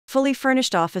Fully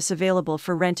furnished office available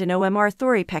for rent in OMR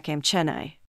Thoraipakkam,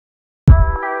 Chennai.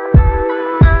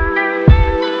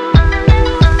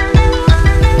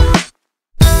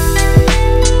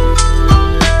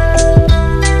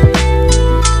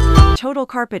 Total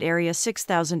carpet area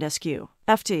 6,000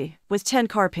 sq.Ft, with 10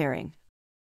 car pairing.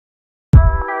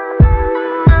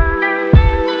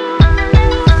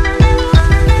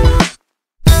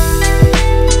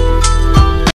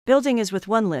 Building is with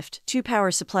 1 lift, 2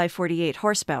 power supply 48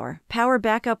 horsepower, power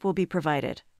backup will be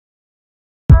provided.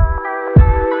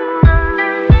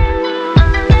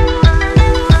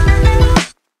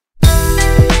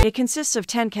 It consists of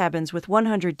 10 cabins with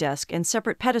 100 desks and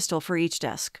separate pedestal for each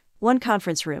desk. 1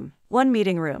 conference room, 1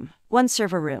 meeting room, 1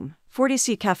 server room,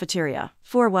 40-seat cafeteria,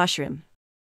 4 washroom.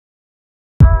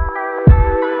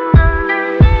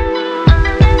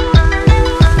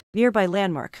 Nearby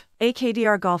landmark,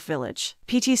 AKDR Golf Village,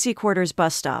 PTC Quarters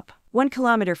bus stop, 1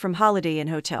 kilometer from Holiday Inn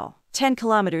Hotel, 10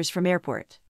 kilometers from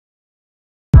airport.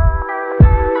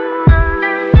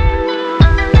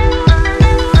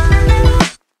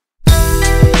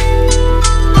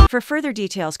 For further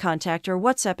details, contact or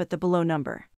WhatsApp at the below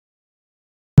number.